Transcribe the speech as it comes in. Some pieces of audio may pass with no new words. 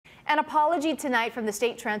An apology tonight from the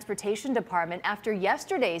State Transportation Department after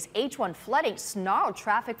yesterday's H-1 flooding snarled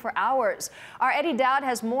traffic for hours. Our Eddie Dowd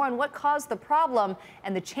has more on what caused the problem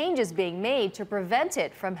and the changes being made to prevent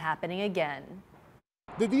it from happening again.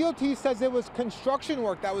 The DOT says it was construction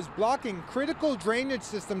work that was blocking critical drainage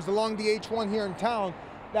systems along the H-1 here in town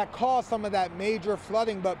that caused some of that major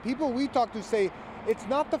flooding. But people we talked to say it's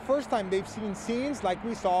not the first time they've seen scenes like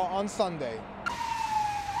we saw on Sunday.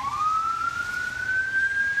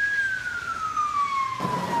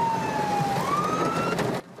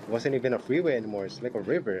 It wasn't even a freeway anymore. It's like a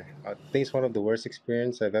river. I think it's one of the worst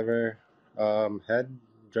experiences I've ever had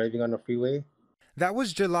driving on a freeway. That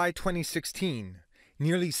was July 2016.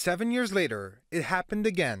 Nearly 7 years later, it happened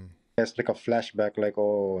again. It's like a flashback, like,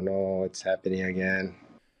 oh no, it's happening again.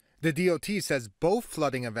 The DOT says both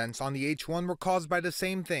flooding events on the H-1 were caused by the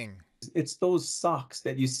same thing. It's those socks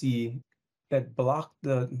that you see that block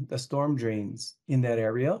the storm drains in that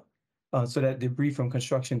area so that debris from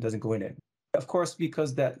construction doesn't go in it. Of course,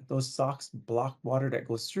 because those socks block water that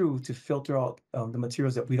goes through to filter out the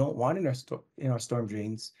materials that we don't want in our storm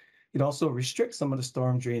drains, it also restricts some of the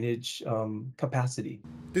storm drainage capacity.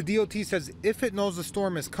 The DOT says if it knows a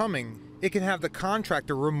storm is coming, it can have the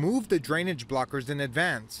contractor remove the drainage blockers in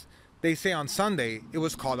advance. They say on Sunday it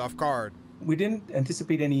was caught off guard. We didn't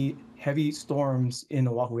anticipate any heavy storms in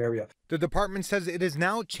the Oahu area. The department says it is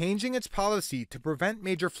now changing its policy to prevent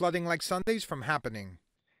major flooding like Sundays from happening.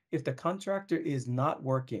 If the contractor is not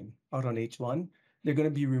working out on H-1, they're going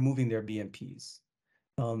to be removing their BMPs.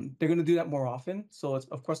 They're going to do that more often, so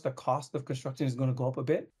of course the cost of construction is going to go up a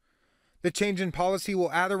bit. The change in policy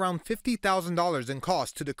will add around $50,000 in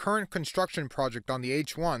cost to the current construction project on the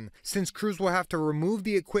H-1, since crews will have to remove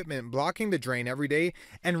the equipment blocking the drain every day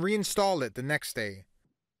and reinstall it the next day.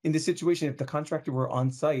 In this situation, if the contractor were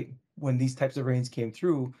on site when these types of rains came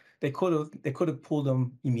through, they could have pulled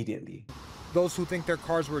them immediately. Those who think their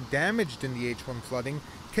cars were damaged in the H-1 flooding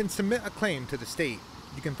can submit a claim to the state.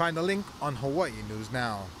 You can find a link on Hawaii News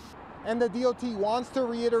Now. And the DOT wants to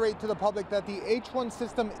reiterate to the public that the H-1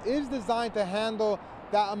 system is designed to handle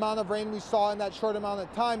that amount of rain we saw in that short amount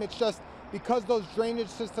of time. It's just because those drainage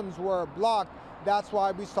systems were blocked, that's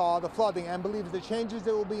why we saw the flooding, and believes the changes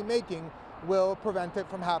it will be making will prevent it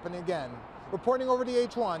from happening again. Reporting over the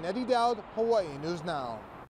H-1, Eddie Dowd, Hawaii News Now.